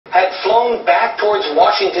flown back towards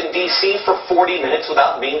Washington, D.C. for 40 minutes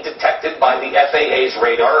without being detected by the FAA's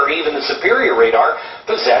radar or even the superior radar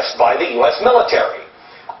possessed by the U.S. military.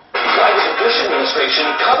 Why did the Bush administration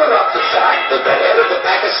cover up the fact that the head of the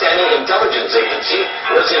Pakistani intelligence agency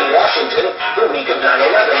was in Washington the week of 9/11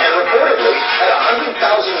 and reportedly had $100,000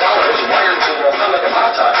 wired to Mohammed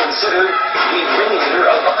Atta, considered the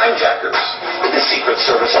ringleader of the hijackers? Did the Secret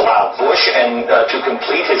Service allow Bush to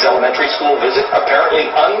complete his elementary school visit,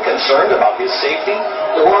 apparently unconcerned about his safety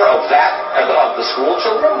or of that of the school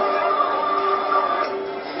children?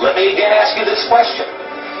 Let me again ask you this question.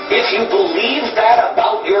 If you believe that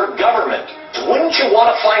about your government, wouldn't you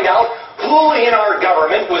want to find out who in our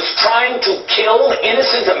government was trying to kill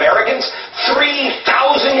innocent Americans?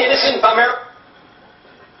 3,000 innocent Americans?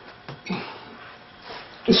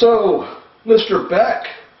 So, Mr. Beck,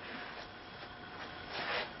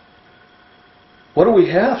 what do we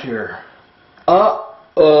have here?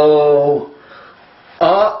 Uh-oh.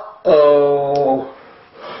 Uh-oh.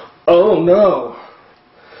 Oh, no.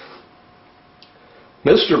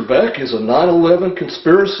 Mr. Beck is a 9/11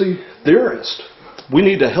 conspiracy theorist. We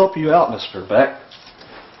need to help you out, Mr. Beck.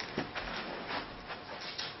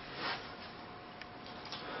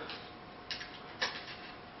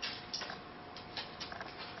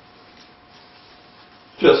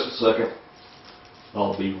 Just a second.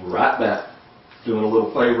 I'll be right back. Doing a little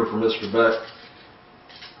favor for Mr. Beck.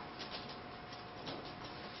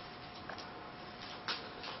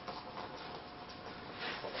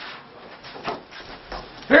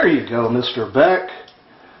 There you go, Mr. Beck.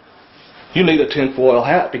 You need a tinfoil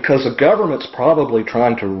hat because the government's probably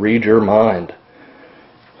trying to read your mind.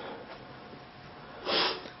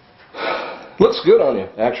 Looks good on you,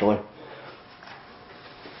 actually.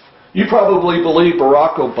 You probably believe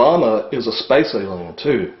Barack Obama is a space alien,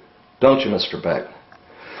 too, don't you, Mr. Beck?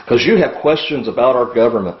 Because you have questions about our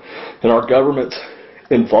government and our government's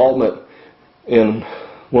involvement in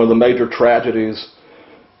one of the major tragedies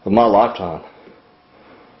of my lifetime.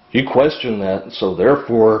 You question that, so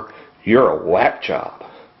therefore, you're a whack job.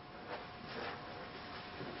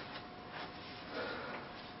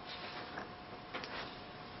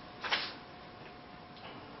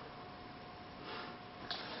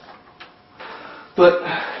 But,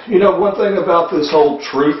 you know, one thing about this whole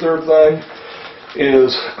truther thing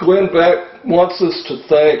is Glenn Beck wants us to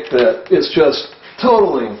think that it's just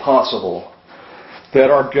totally impossible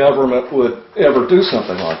that our government would ever do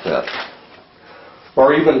something like that,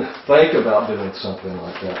 or even think about doing something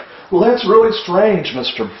like that. Well, that's really strange,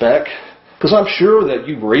 Mr. Beck, because I'm sure that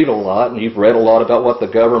you read a lot and you've read a lot about what the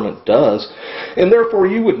government does, and therefore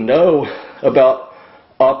you would know about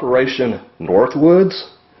Operation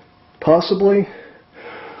Northwoods, possibly,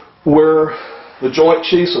 where the Joint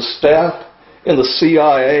Chiefs of Staff and the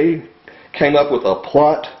CIA came up with a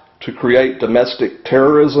plot to create domestic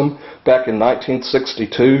terrorism back in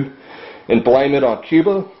 1962 and blame it on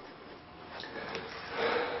Cuba.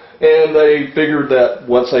 And they figured that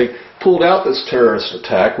once they pulled out this terrorist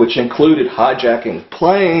attack, which included hijacking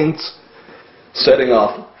planes, setting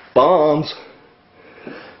off bombs,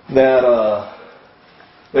 that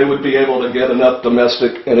they would be able to get enough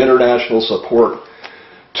domestic and international support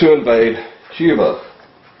to invade Cuba.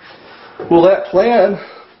 Well, that plan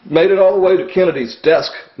made it all the way to Kennedy's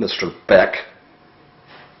desk, Mr. Beck,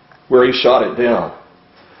 where he shot it down.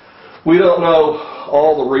 We don't know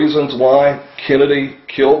all the reasons why Kennedy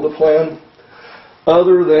killed the plan,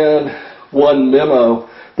 other than one memo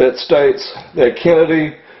that states that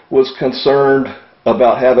Kennedy was concerned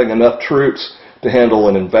about having enough troops to handle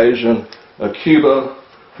an invasion of Cuba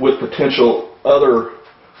with potential other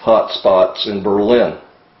hot spots in Berlin.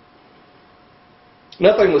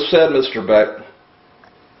 Nothing was said, Mr. Beck,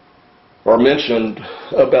 or mentioned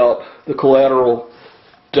about the collateral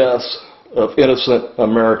deaths of innocent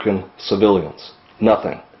American civilians.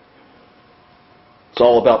 Nothing. It's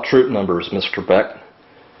all about troop numbers, Mr. Beck.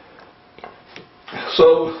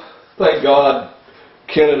 So, thank God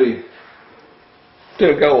Kennedy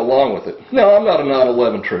didn't go along with it. No, I'm not a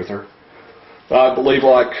 9/11 truther. I believe,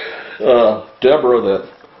 like Deborah, that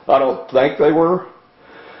I don't think they were.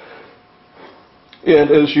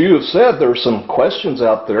 And as you have said, there's some questions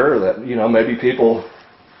out there that, you know, maybe people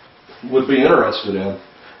would be interested in.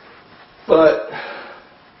 But,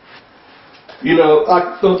 you know,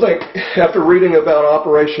 I don't think, after reading about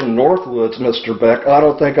Operation Northwoods, Mr. Beck, I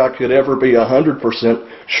don't think I could ever be 100%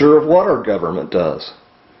 sure of what our government does.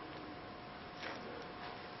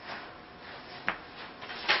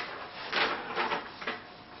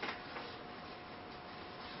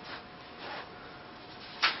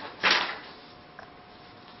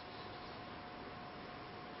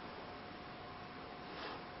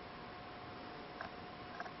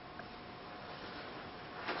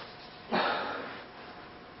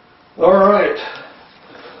 All right.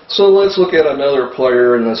 So let's look at another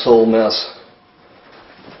player in this whole mess.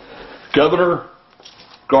 Governor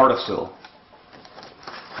Gardasil.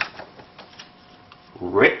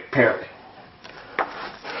 Rick Perry.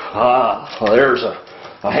 Well, there's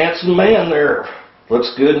a handsome man there.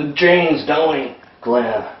 Looks good in jeans, don't he,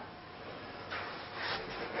 Glenn?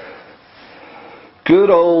 Good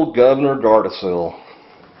old Governor Gardasil.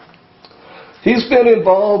 He's been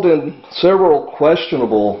involved in several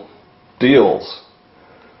questionable deals.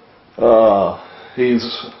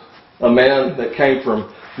 He's a man that came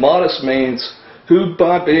from modest means who,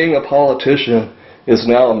 by being a politician, is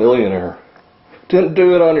now a millionaire. Didn't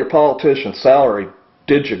do it on your politician salary,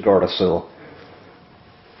 did you, Gardasil?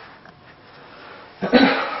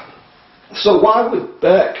 So why would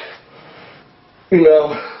Beck,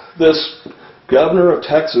 this governor of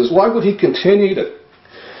Texas, why would he continue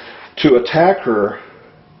to attack her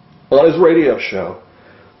on his radio show,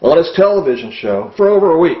 on his television show, for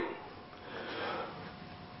over a week?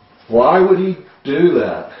 Why would he do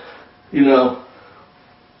that?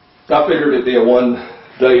 I figured it'd be a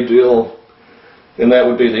one-day deal and that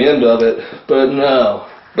would be the end of it, but no.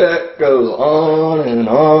 Beck goes on and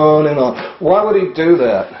on and on. Why would he do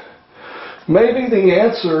that? Maybe the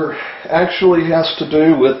answer actually has to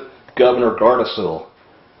do with Governor Gardasil.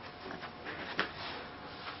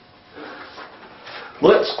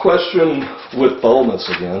 Let's question with boldness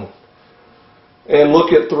again and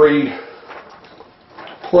look at three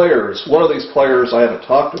players. One of these players I haven't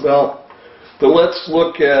talked about, but let's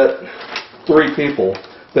look at three people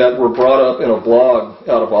that were brought up in a blog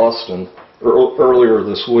out of Austin earlier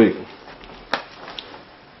this week.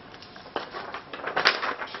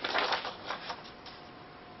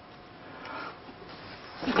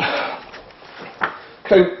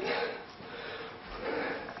 Okay,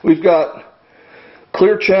 we've got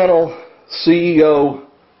Clear Channel CEO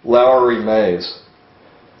Lowry Mays,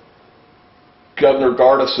 Governor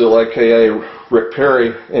Gardasil, aka Rick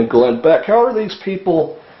Perry, and Glenn Beck. How are these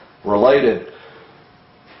people related?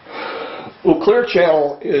 Well, Clear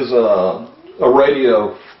Channel is a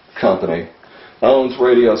radio company, owns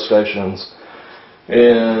radio stations,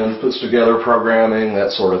 and puts together programming,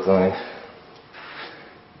 that sort of thing.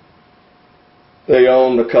 They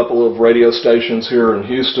own a couple of radio stations here in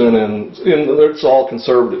Houston, and it's all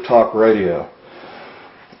conservative talk radio.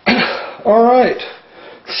 All right,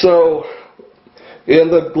 so in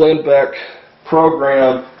the Glenn Beck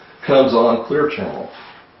program comes on Clear Channel.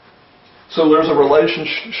 So there's a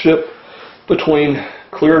relationship between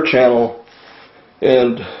Clear Channel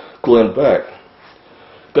and Glenn Beck.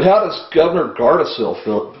 But how does Governor Gardasil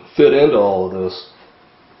fit into all of this?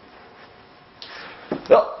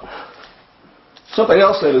 Well, something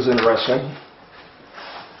else that is interesting.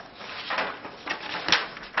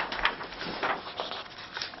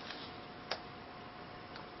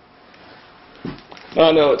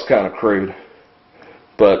 I know it's kind of crude,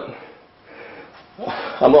 but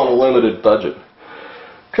I'm on a limited budget.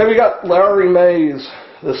 Okay, we got Lowry Mays,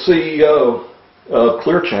 the CEO of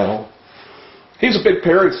Clear Channel. He's a big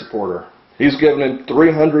Perry supporter. He's given him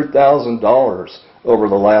 $300,000 over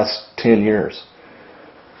the last 10 years.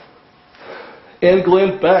 And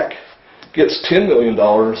Glenn Beck gets $10 million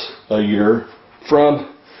a year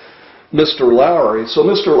from Mr. Lowry. So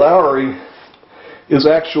Mr. Lowry is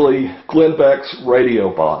actually Glenn Beck's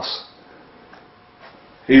radio boss.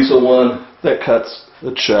 He's the one that cuts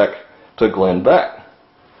the check to Glenn Beck.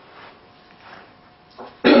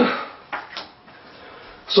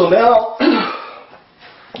 So now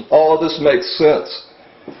all of this makes sense.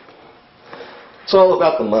 It's all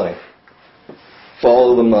about the money.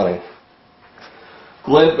 Follow the money.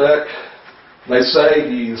 Glenn Beck, they say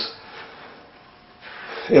he's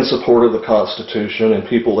in support of the Constitution and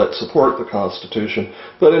people that support the Constitution,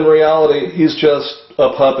 but in reality he's just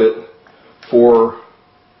a puppet for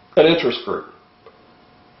an interest group.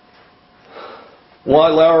 Why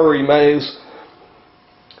Lowry Mays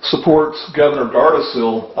supports Governor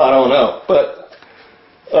Gardasil, I don't know, but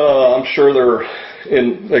I'm sure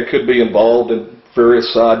they could be involved in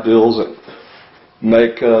various side deals that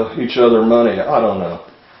make each other money. I don't know.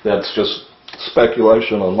 That's just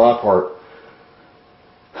speculation on my part.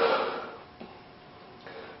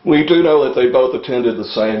 We do know that they both attended the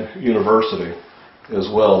same university as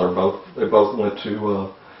well. They both went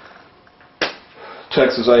to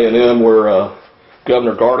Texas A&M, where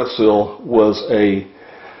Governor Gardasil was a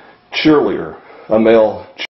cheerleader, a male